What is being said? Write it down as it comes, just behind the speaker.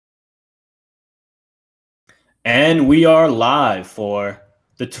And we are live for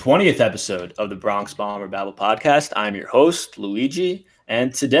the 20th episode of the Bronx Bomber Babble podcast. I'm your host, Luigi,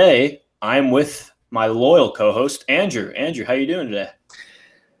 and today I'm with my loyal co-host, Andrew. Andrew, how you doing today?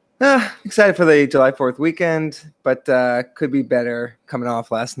 Excited for the July 4th weekend, but could be better coming off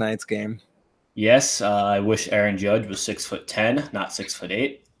last night's game. Yes, I wish Aaron Judge was 6'10", not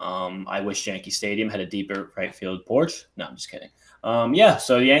 6'8". I wish Yankee Stadium had a deeper right field porch. No, I'm just kidding.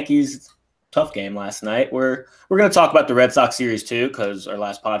 So the Yankees, tough game last night. We're going to talk about the Red Sox series too, because our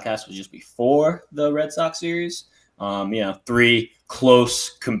last podcast was just before the Red Sox series. Three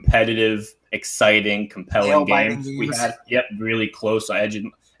close, competitive, exciting, compelling games we had. Yep, really close. Edge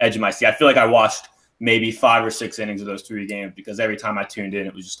of my seat. I feel like I watched maybe 5 or 6 innings of those 3 games because every time I tuned in,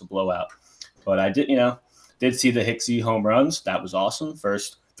 it was just a blowout. But I did see the Hicksy home runs. That was awesome.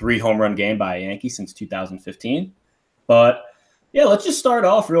 First 3 home run game by a Yankee since 2015. But yeah, let's just start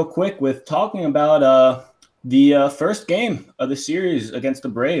off real quick with talking about the first game of the series against the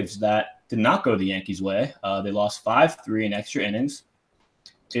Braves that did not go the Yankees' way. They lost 5-3 in extra innings.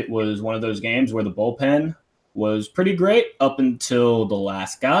 It was one of those games where the bullpen was pretty great up until the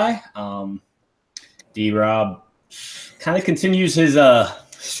last guy. D-Rob kind of continues his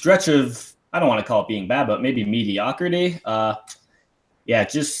stretch of, I don't want to call it being bad, but maybe mediocrity.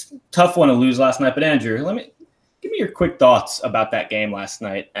 Just tough one to lose last night. But Andrew, give me your quick thoughts about that game last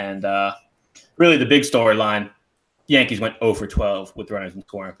night. And really the big storyline, the Yankees went 0 for 12 with runners in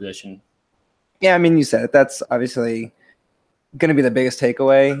scoring position. Yeah, I mean, you said it. That's obviously going to be the biggest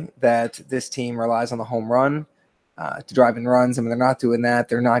takeaway, that this team relies on the home run to drive in runs. I mean, they're not doing that.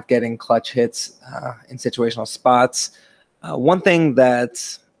 They're not getting clutch hits in situational spots. One thing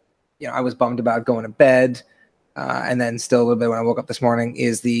that I was bummed about going to bed, and then still a little bit when I woke up this morning,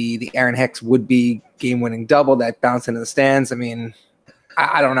 is the Aaron Hicks would-be game-winning double that bounced into the stands. I mean,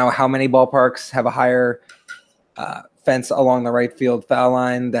 I don't know how many ballparks have a higher fence along the right field foul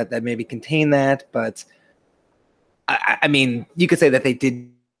line that maybe contain that, but I mean, you could say that they did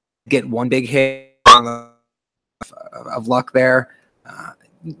get one big hit of luck there.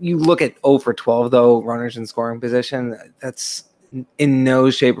 You look at 0 for 12, though, runners in scoring position, that's in no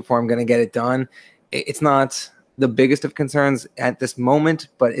shape or form going to get it done. It's not the biggest of concerns at this moment,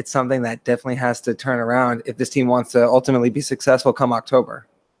 but it's something that definitely has to turn around if this team wants to ultimately be successful come October.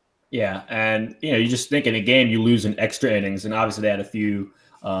 Yeah, and you just think in a game you lose in extra innings, and obviously they had a few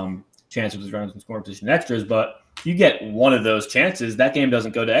chances with runners in scoring position extras, but you get one of those chances, that game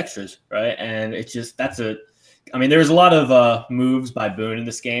doesn't go to extras, right? And it's just there's a lot of moves by Boone in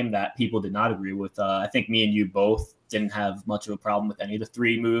this game that people did not agree with. I think me and you both didn't have much of a problem with any of the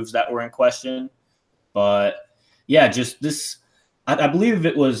 3 moves that were in question. But yeah, just this, I believe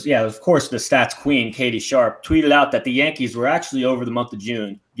it was, of course, the stats queen, Katie Sharp, tweeted out that the Yankees were actually, over the month of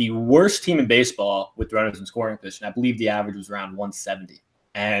June, the worst team in baseball with runners in scoring position. I believe the average was around 170.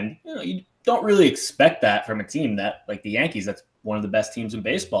 And you don't really expect that from a team that, like the Yankees, that's one of the best teams in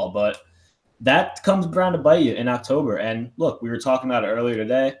baseball. But that comes around to bite you in October. And look, we were talking about it earlier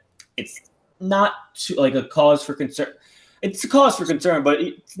today. It's not like a cause for concern. It's a cause for concern, but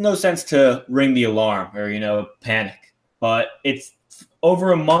it's no sense to ring the alarm or, panic. But it's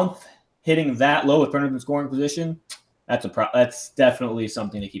over a month hitting that low with runners in scoring position. That's definitely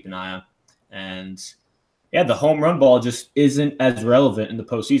something to keep an eye on. And yeah, the home run ball just isn't as relevant in the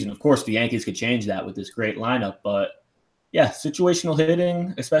postseason. Of course, the Yankees could change that with this great lineup, but yeah, situational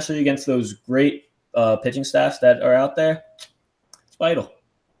hitting, especially against those great pitching staffs that are out there, it's vital.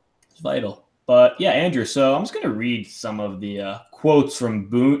 It's vital. But yeah, Andrew, so I'm just going to read some of the quotes from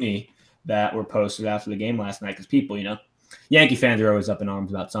Booney that were posted after the game last night because people, Yankee fans are always up in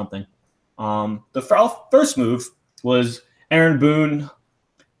arms about something. The first move was Aaron Boone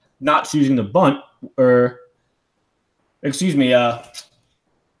not choosing the bunt, where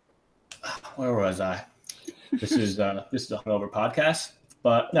was I? This is a hungover podcast,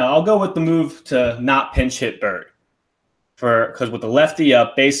 but no, I'll go with the move to not pinch hit Bird, because with the lefty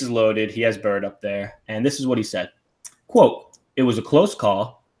up, bases loaded, he has Bird up there, and this is what he said: "Quote: It was a close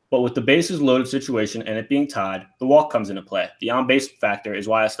call, but with the bases loaded situation and it being tied, the walk comes into play. The on base factor is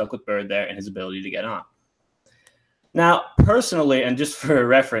why I stuck with Bird there and his ability to get on." Now, personally, and just for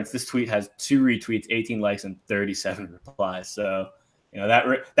reference, this tweet has 2 retweets, 18 likes, and 37 replies. So,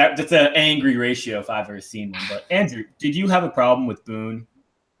 that's an angry ratio if I've ever seen one. But Andrew, did you have a problem with Boone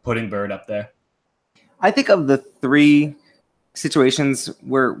putting Bird up there? I think of the 3 situations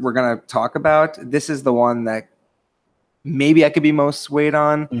we're going to talk about, this is the one that maybe I could be most swayed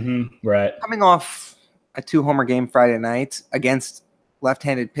on. Mm-hmm, right. Coming off a 2-homer game Friday night against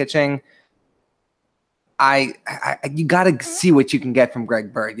left-handed pitching, you got to see what you can get from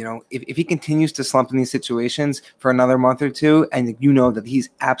Greg Bird. If he continues to slump in these situations for another month or two, and you know that he's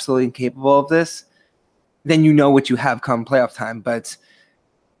absolutely incapable of this, then you know what you have come playoff time. But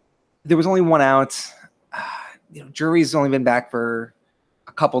there was only one out. Jury's only been back for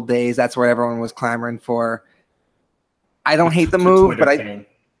a couple days. That's what everyone was clamoring for. I don't hate the move, but I think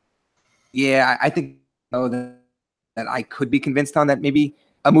that I could be convinced on that maybe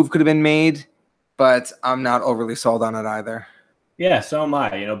a move could have been made, but I'm not overly sold on it either. Yeah, so am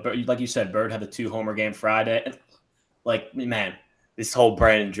I. Like you said, Bird had the 2-homer game Friday. And, man, this whole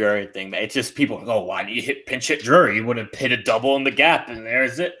Brandon Drury thing, man, it's just people go, why do you pinch hit Drury? You would have hit a double in the gap, and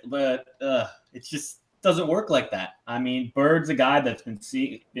there's it. But it just doesn't work like that. I mean, Bird's a guy that's been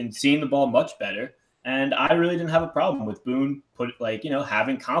seeing the ball much better. And I really didn't have a problem with Boone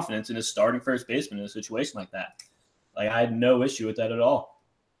having confidence in his starting first baseman in a situation like that. I had no issue with that at all.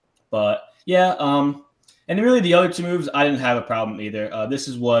 But yeah, and really the other two moves, I didn't have a problem either. This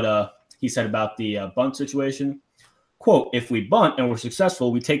is what he said about the bunt situation. Quote, if we bunt and we're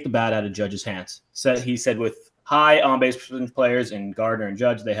successful, we take the bat out of Judge's hands. He said with high on-base players in Gardner and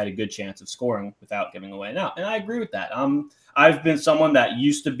Judge, they had a good chance of scoring without giving away an out. And I agree with that. I've been someone that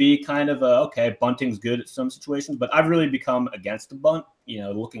used to be kind of bunting's good at some situations, but I've really become against the bunt.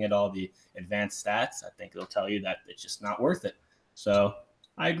 Looking at all the advanced stats, I think it'll tell you that it's just not worth it. So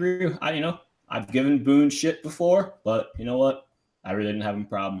I agree. I've given Boone shit before, but you know what? I really didn't have a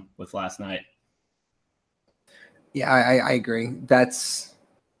problem with last night. Yeah, I agree. That's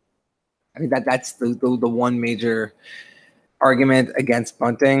the one major argument against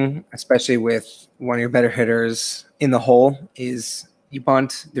bunting, especially with one of your better hitters in the hole, is you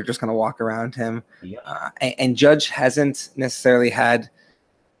bunt, they're just going to walk around him. Yeah. And Judge hasn't necessarily had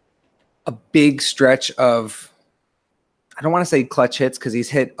a big stretch of, I don't want to say clutch hits because he's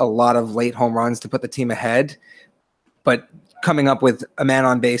hit a lot of late home runs to put the team ahead, but coming up with a man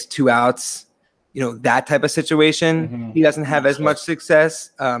on base, 2 outs, that type of situation, he doesn't have as much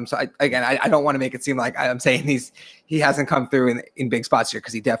success. So I don't want to make it seem like I'm saying he hasn't come through in big spots here,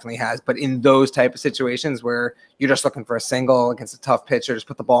 because he definitely has. But in those type of situations where you're just looking for a single against a tough pitcher, just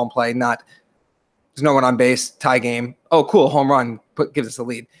put the ball in play, there's no one on base, tie game. Oh, cool, home run, gives us a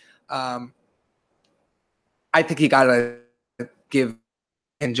lead. I think he got to give,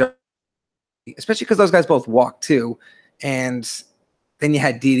 especially because those guys both walk too. And then you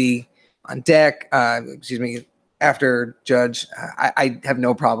had Didi on deck, after Judge. I have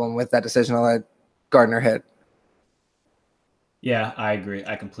no problem with that decision to let Gardner hit. Yeah, I agree.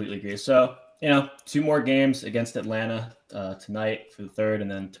 I completely agree. So, 2 more games against Atlanta tonight for the 3rd,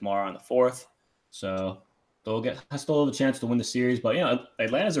 and then tomorrow on the 4th. So I still have a chance to win the series. But,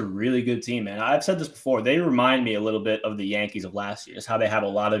 Atlanta's a really good team, man. I've said this before. They remind me a little bit of the Yankees of last year. It's how they have a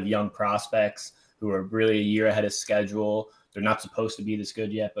lot of young prospects who are really a year ahead of schedule. They're not supposed to be this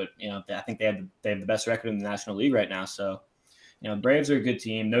good yet, but I think they have the best record in the National League right now. So, Braves are a good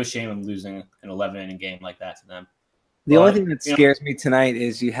team. No shame in losing an 11-inning game like that to them. The only thing that scares me tonight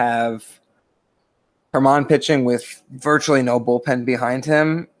is you have Germán pitching with virtually no bullpen behind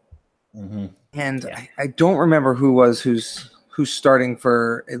him, and I don't remember who's starting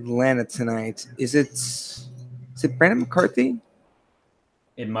for Atlanta tonight. Is it Brandon McCarthy?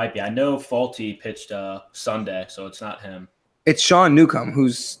 It might be. I know Faulty pitched Sunday, so it's not him. It's Sean Newcomb,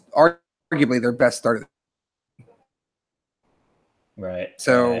 who's arguably their best starter. Right.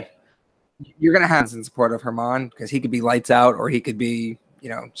 So you're going to have in support of Germán, because he could be lights out, or he could be,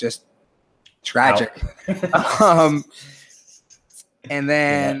 just tragic. And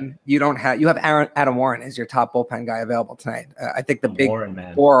then you have Adam Warren as your top bullpen guy available tonight. I think the big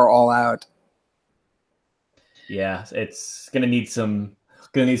four are all out. Yeah, it's going to need some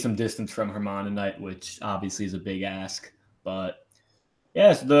distance from Germán tonight, which obviously is a big ask. But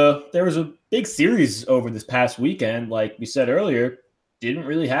yes, there was a big series over this past weekend. Like we said earlier, didn't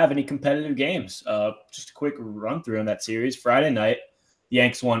really have any competitive games. Just a quick run through on that series. Friday night, the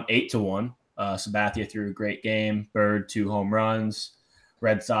Yanks won 8-1. Sabathia threw a great game. Bird 2 home runs.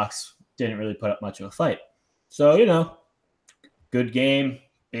 Red Sox didn't really put up much of a fight. So, good game.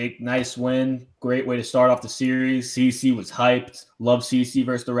 Big, nice win. Great way to start off the series. CC was hyped. Love CC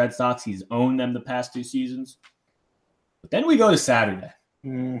versus the Red Sox. He's owned them the past 2 seasons. But then we go to Saturday.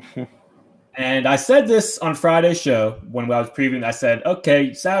 And I said this on Friday's show when I was previewing. I said,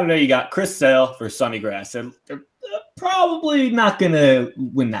 okay, Saturday you got Chris Sale for Sonny Gray. I said, they're probably not going to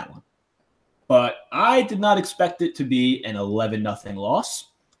win that one. But I did not expect it to be an 11-0 loss.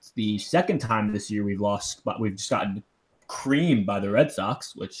 It's the second time this year we've lost, but we've just gotten creamed by the Red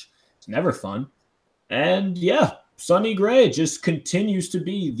Sox, which is never fun. And yeah, Sonny Gray just continues to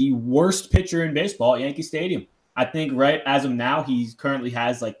be the worst pitcher in baseball at Yankee Stadium. I think right as of now, he currently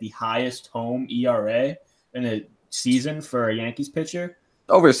has like the highest home ERA in a season for a Yankees pitcher.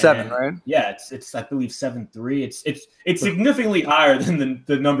 Over 7, right? Yeah, it's I believe 7.3. It's significantly higher than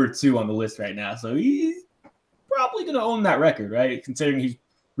the number 2 on the list right now. So he's probably going to own that record, right? Considering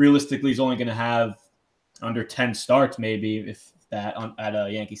he's only going to have under 10 starts, maybe if that at a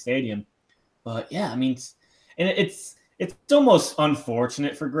Yankee Stadium. But yeah, I mean, and it's almost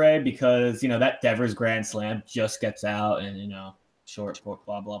unfortunate for Gray because that Devers grand slam just gets out and short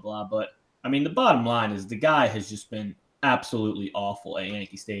blah blah blah. But I mean, the bottom line is the guy has just been absolutely awful at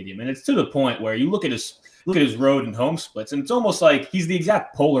Yankee Stadium, and it's to the point where you look at his road and home splits, and it's almost like he's the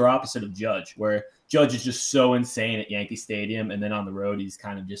exact polar opposite of Judge, where Judge is just so insane at Yankee Stadium, and then on the road he's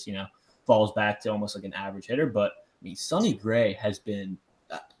kind of just falls back to almost like an average hitter. But I mean, Sonny Gray has been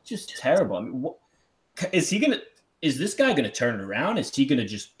just terrible. I mean, is this guy gonna turn it around? Is he gonna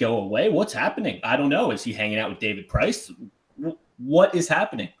just go away? What's happening? I don't know. Is he hanging out with David Price? What is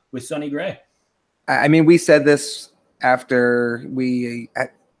happening with Sonny Gray? I mean, we said this after we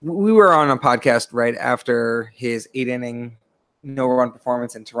were on a podcast right after his 8-inning no-run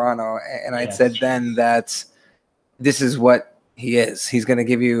performance in Toronto, and I'd said then that this is what he is. He's going to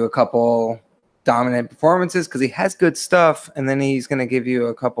give you a couple dominant performances because he has good stuff, and then he's going to give you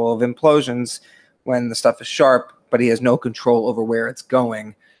a couple of implosions when the stuff is sharp, but he has no control over where it's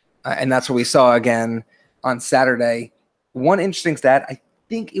going. And that's what we saw again on Saturday. One interesting stat, I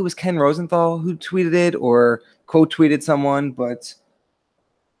think it was Ken Rosenthal who tweeted it or quote tweeted someone, but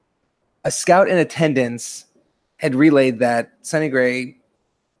a scout in attendance had relayed that Sonny Gray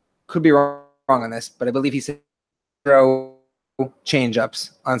could be wrong on this, but I believe he said 0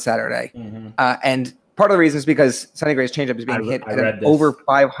 changeups on Saturday. Mm-hmm. And part of the reason is because Sonny Gray's changeup is being hit at an over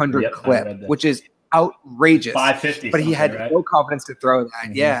 500 clip, which is outrageous. 550, but he had no confidence to throw that.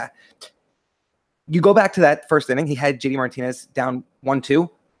 Mm-hmm. Yeah. You go back to that first inning, he had JD Martinez down 1-2.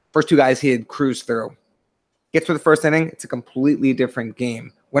 First 2 guys he had cruised through. Gets to the first inning, it's a completely different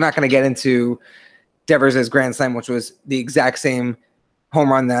game. We're not going to get into Devers' grand slam, which was the exact same home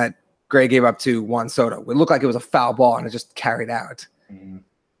run that Gray gave up to Juan Soto. It looked like it was a foul ball and it just carried out. Mm-hmm.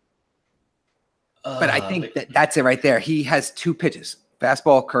 But I think that's it right there. He has 2 pitches,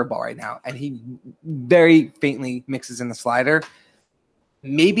 fastball, curveball right now, and he very faintly mixes in the slider.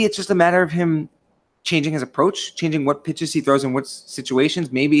 Maybe it's just a matter of him changing his approach, changing what pitches he throws in what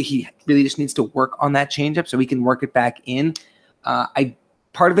situations. Maybe he really just needs to work on that changeup so he can work it back in.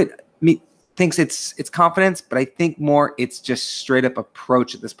 Part of it thinks it's confidence, but I think more it's just straight up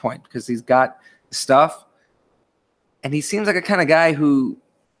approach at this point because he's got stuff, and he seems like a kind of guy who,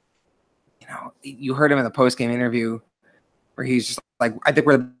 you heard him in the post game interview where he's just like, I think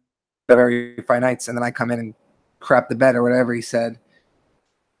we're the very Friday nights, and then I come in and crap the bed or whatever he said.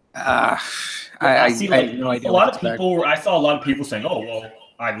 I see no idea. I saw a lot of people saying, "Oh, well,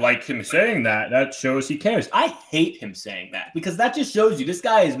 I like him saying that. That shows he cares." I hate him saying that because that just shows you this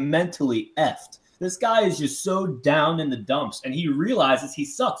guy is mentally effed. This guy is just so down in the dumps, and he realizes he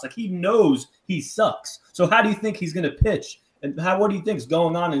sucks. Like he knows he sucks. So how do you think he's going to pitch? And what do you think is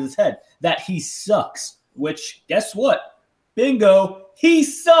going on in his head? That he sucks. Which guess what? Bingo. He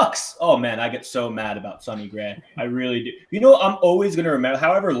sucks. Oh, man, I get so mad about Sonny Gray. I really do. I'm always going to remember,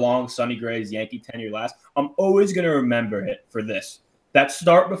 however long Sonny Gray's Yankee tenure lasts, I'm always going to remember it for this. That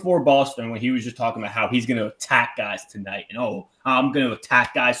start before Boston when he was just talking about how he's going to attack guys tonight. And, I'm going to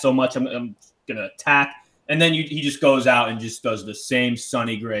attack guys so much. I'm going to attack. And then he just goes out and just does the same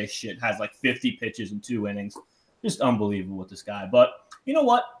Sonny Gray shit. Has like 50 pitches in 2 innings. Just unbelievable with this guy. But you know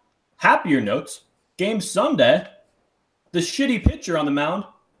what? Happier notes. Game Sunday. The shitty pitcher on the mound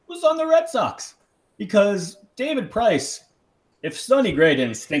was on the Red Sox because David Price, if Sonny Gray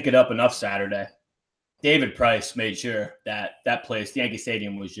didn't stink it up enough Saturday, David Price made sure that place, Yankee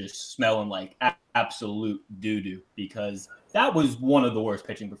Stadium, was just smelling like absolute doo-doo because that was one of the worst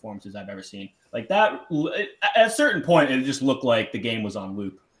pitching performances I've ever seen. Like that, at a certain point, it just looked like the game was on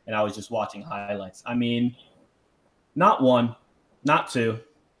loop and I was just watching highlights. I mean, not 1, not 2,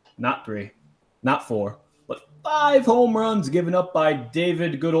 not 3, not 4. 5 home runs given up by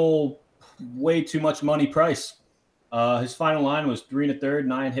David good old way too much money Price. His final line was 3 1/3,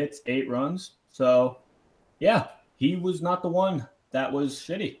 9 hits, 8 runs. So, yeah, he was not the one that was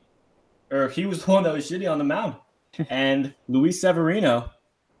shitty. Or he was the one that was shitty on the mound. And Luis Severino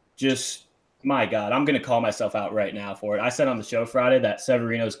just, my God, I'm going to call myself out right now for it. I said on the show Friday that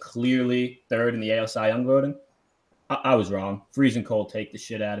Severino's clearly 3rd in the AL Cy Young voting. I was wrong. Freezing cold take the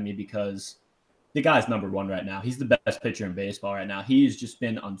shit out of me because the guy's number 1 right now. He's the best pitcher in baseball right now. He's just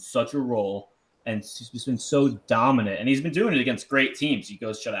been on such a roll and he's just been so dominant. And he's been doing it against great teams. He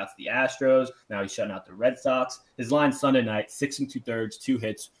goes shut out to the Astros. Now he's shutting out the Red Sox. His line Sunday night: 6 2/3, 2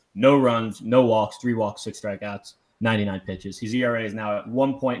 hits, no runs, no walks, 3 walks, 6 strikeouts, 99 pitches. His ERA is now at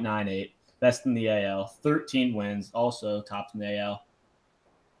 1.98, best in the AL, 13 wins, also tops in the AL.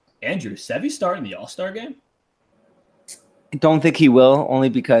 Andrew, Sevy starting the All-Star game? I don't think he will, only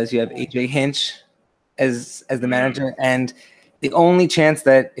because you have AJ Hinch as the manager, and the only chance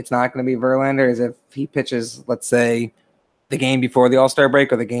that it's not going to be Verlander is if he pitches, let's say, the game before the All-Star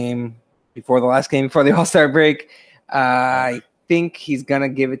break or the game before the last game before the All-Star break. I think he's going to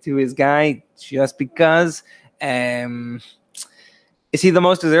give it to his guy just because. Is he the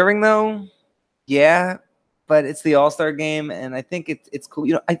most deserving, though? Yeah, but it's the All-Star game, and I think it's cool.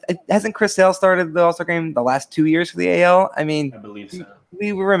 You know, hasn't Chris Sale started the All-Star game the last 2 years for the AL? I mean, I believe so.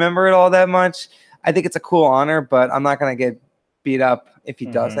 We remember it all that much. I think it's a cool honor, but I'm not going to get beat up if he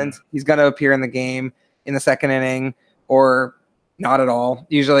doesn't. He's going to appear in the game in the second inning or not at all.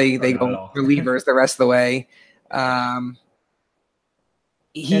 Usually they go relievers the rest of the way.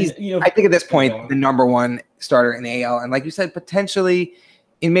 He's, I think at this point, the number one starter in the AL. And like you said, potentially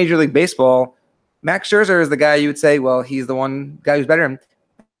in Major League Baseball, Max Scherzer is the guy you would say, well, he's the one guy who's better than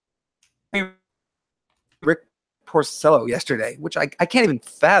him. Rick Porcello yesterday, which I can't even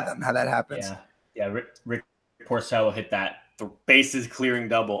fathom how that happens. Yeah, Rick Porcello hit that bases clearing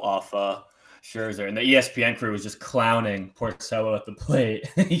double off Scherzer, and the ESPN crew was just clowning Porcello at the plate.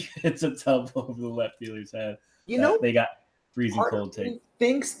 He hits a double over the left fielder's head. You know, they got freezing cold take. He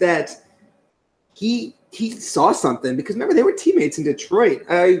thinks that he saw something because remember they were teammates in Detroit.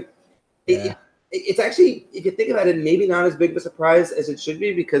 It's actually, if you think about it, maybe not as big of a surprise as it should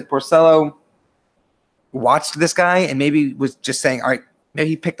be because Porcello watched this guy and maybe was just saying, all right, maybe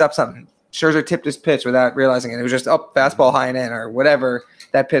he picked up something. Scherzer tipped his pitch without realizing it. It was just fastball high and in or whatever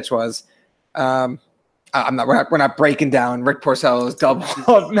that pitch was. We're not breaking down Rick Porcello's double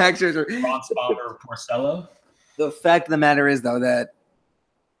of Max Scherzer. Bronx Bomber Porcello. The fact of the matter is, though, that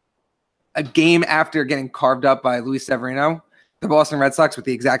a game after getting carved up by Luis Severino, the Boston Red Sox with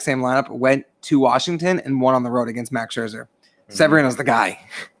the exact same lineup went to Washington and won on the road against Max Scherzer. Severino's the guy.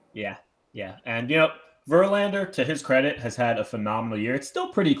 Yeah. And, Verlander, to his credit, has had a phenomenal year. It's still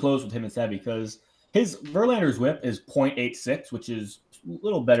pretty close with him and Sevy because Verlander's whip is .86, which is a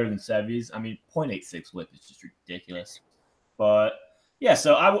little better than Sevy's. I mean, .86 whip is just ridiculous. But, yeah,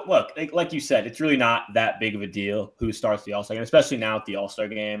 so look, like you said, it's really not that big of a deal who starts the All-Star game, especially now at the All-Star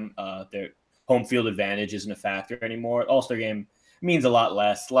game. Their home field advantage isn't a factor anymore. All-Star game means a lot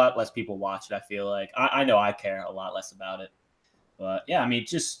less people watch it, I feel like. I know I care a lot less about it. But, yeah, I mean,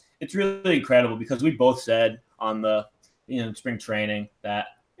 it's really incredible because we both said on the spring training that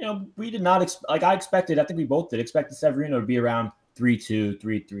we did not I expected. I think we both did expect Severino to be around 3.2,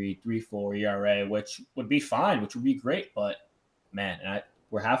 3.3, 3.4 ERA, which would be fine, which would be great. But man,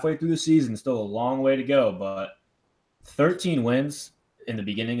 we're halfway through the season, still a long way to go. But 13 wins in the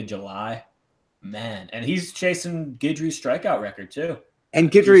beginning of July, man, and he's chasing Guidry's strikeout record too, and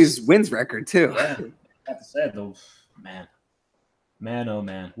Guidry's wins record too. Yeah, I have to say though, man. Man, oh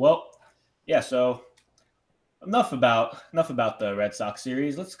man. Well, yeah, so enough about the Red Sox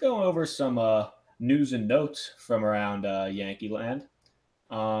series. Let's go over some news and notes from around Yankee land.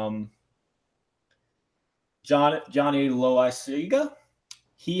 Johnny Loaiziga,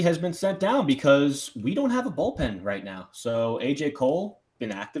 he has been sent down because we don't have a bullpen right now. So AJ Cole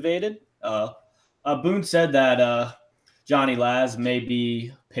been activated. Boone said that Johnny Laz may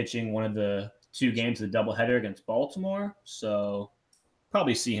be pitching one of the 2 games of the doubleheader against Baltimore. So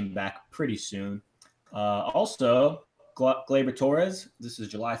probably see him back pretty soon. Also, Gleyber Torres, this is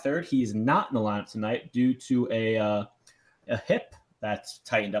July 3rd. He is not in the lineup tonight due to a hip that's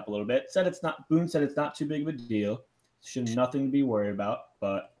tightened up a little bit. Boone said it's not too big of a deal. Nothing to be worried about.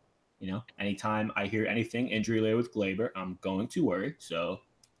 But, anytime I hear anything injury related with Gleyber, I'm going to worry. So,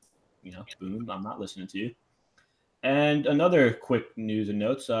 Boone, I'm not listening to you. And another quick news and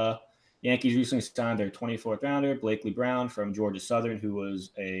notes. Yankees recently signed their 24th rounder, Blakely Brown, from Georgia Southern, who was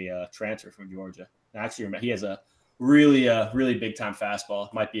a transfer from Georgia. Actually, he has a really big-time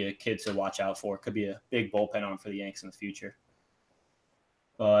fastball. Might be a kid to watch out for. Could be a big bullpen arm for the Yanks in the future.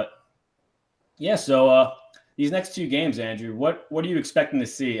 But, yeah, so these next 2 games, Andrew, what are you expecting to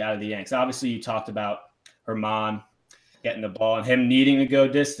see out of the Yanks? Obviously, you talked about Herman getting the ball and him needing to go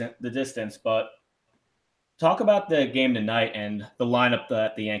the distance, but talk about the game tonight and the lineup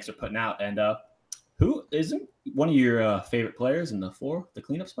that the Yanks are putting out. And who isn't one of your favorite players in the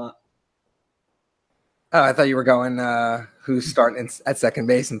cleanup spot? Oh, I thought you were going who's starting at second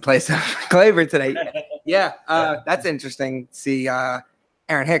base in place of Gleyber today. Yeah, that's interesting to see. And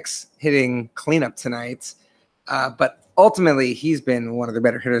Aaron Hicks hitting cleanup tonight. But ultimately, he's been one of the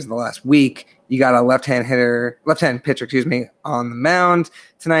better hitters in the last week. You got a left-hand pitcher, on the mound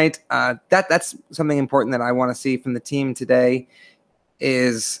tonight. That's something important that I want to see from the team today.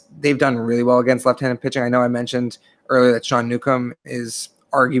 Is they've done really well against left-handed pitching. I know I mentioned earlier that Sean Newcomb is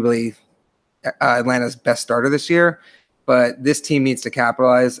arguably Atlanta's best starter this year, but this team needs to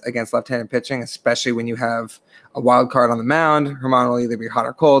capitalize against left-handed pitching, especially when you have a wild card on the mound. Herman will either be hot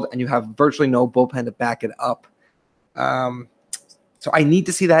or cold, and you have virtually no bullpen to back it up. So I need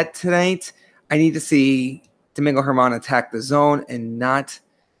to see that tonight. I need to see Domingo Germán attack the zone and not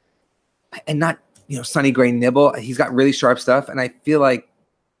Sonny Gray nibble. He's got really sharp stuff, and I feel like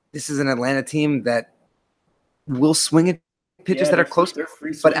this is an Atlanta team that will swing at pitches that are close,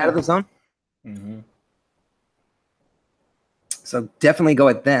 but out of the zone. Mm-hmm. So definitely go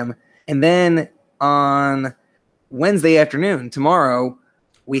at them. And then on Wednesday afternoon, tomorrow,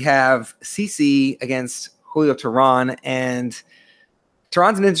 we have CC against Julio Teheran. And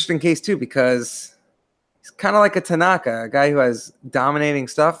Teheran's an interesting case too, because he's kind of like a Tanaka, a guy who has dominating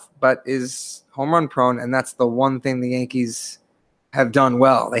stuff, but is home run prone. And that's the one thing the Yankees have done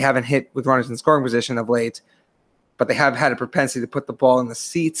well. They haven't hit with runners in scoring position of late, but they have had a propensity to put the ball in the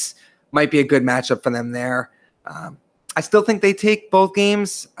seats. Might be a good matchup for them there. I still think they take both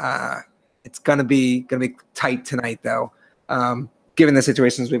games. It's gonna be tight tonight, though, given the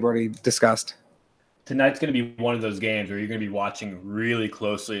situations we've already discussed. Tonight's going to be one of those games where you're going to be watching really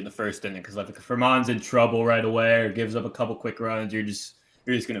closely in the first inning, because if Herman's in trouble right away or gives up a couple quick runs, you're just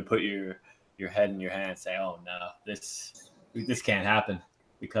going to put your head in your hand and say, "Oh no, this can't happen,"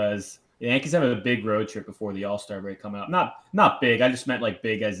 because the Yankees have a big road trip before the All-Star break coming up. Not big. I just meant like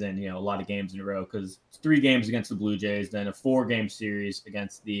big as in, a lot of games in a row, because it's 3 games against the Blue Jays, then a 4-game series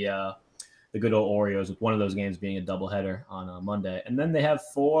against the good old Orioles, with one of those games being a doubleheader on Monday. And then they have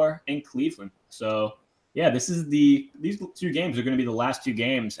 4 in Cleveland. So, yeah, these 2 games are going to be the last 2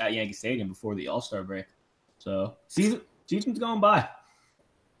 games at Yankee Stadium before the All-Star break. So, season's going by.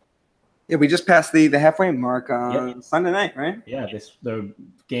 Yeah, we just passed the halfway mark on Sunday night, right? Yeah, the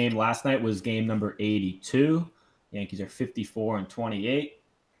game last night was game number 82. Yankees are 54-28.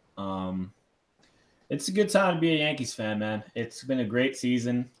 It's a good time to be a Yankees fan, man. It's been a great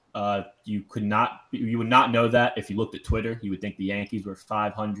season. You would not know that if you looked at Twitter. You would think the Yankees were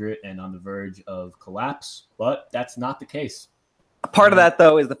 500 and on the verge of collapse, but that's not the case. Part of that,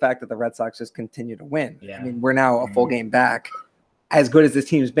 though, is the fact that the Red Sox just continue to win. Yeah. I mean, we're now a full game back. As good as this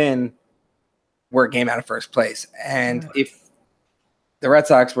team's been, we're a game out of first place. And if the Red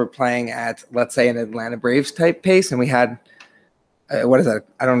Sox were playing at, let's say, an Atlanta Braves type pace, and we had, what is that?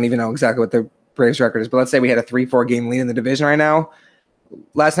 I don't even know exactly what the Braves record is, but let's say we had a 3-4 game lead in the division right now.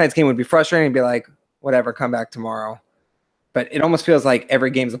 Last night's game would be frustrating and be like, whatever, come back tomorrow. But it almost feels like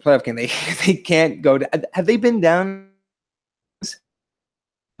every game's a playoff game. They can't go to, have they been down?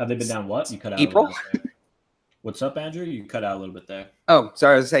 Have they been down what? You cut out April? A little bit there. What's up, Andrew? You cut out a little bit there. Oh,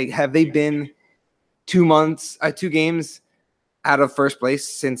 sorry. I was saying, have they been 2 games out of first place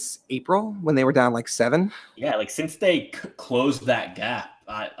since April when they were down like 7? Yeah, like since they closed that gap,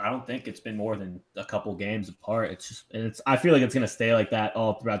 I don't think it's been more than a couple games apart. I feel like it's going to stay like that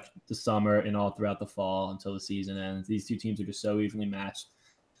all throughout the summer and all throughout the fall until the season ends. These 2 teams are just so evenly matched.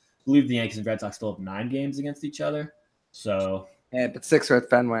 I believe the Yankees and Red Sox still have 9 games against each other. So yeah, but 6 are at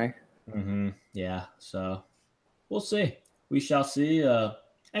Fenway. Yeah, so we'll see. We shall see.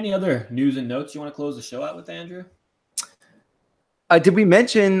 Any other news and notes you want to close the show out with, Andrew? Did we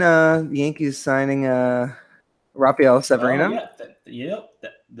mention the Yankees signing Rafael Severino?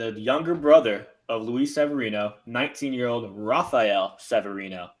 The younger brother of Luis Severino, 19-year-old Rafael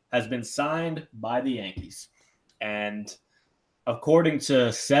Severino, has been signed by the Yankees. And according to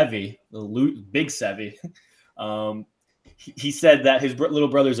Sevy, big Sevy, he said that his little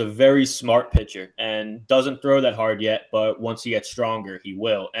brother is a very smart pitcher and doesn't throw that hard yet, but once he gets stronger, he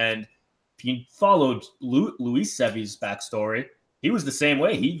will. And if you followed Luis Sevy's backstory, he was the same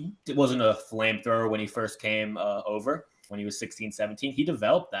way. He wasn't a flamethrower when he first came over, when he was 16, 17. He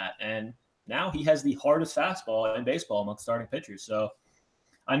developed that, and now he has the hardest fastball in baseball amongst starting pitchers. So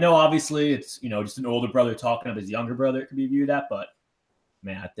I know obviously it's, just an older brother talking of his younger brother, it could be viewed at, but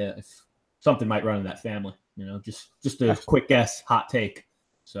man, if something might run in that family, just a quick guess, hot take.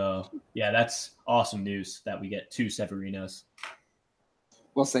 So yeah, that's awesome news that we get 2 Severinos.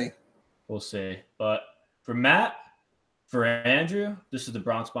 We'll see. But for Matt, for Andrew, this is the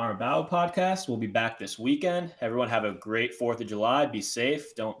Bronx Bomber Battle Podcast. We'll be back this weekend. Everyone have a great 4th of July. Be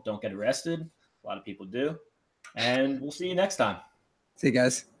safe. Don't get arrested. A lot of people do. And we'll see you next time. See you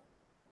guys.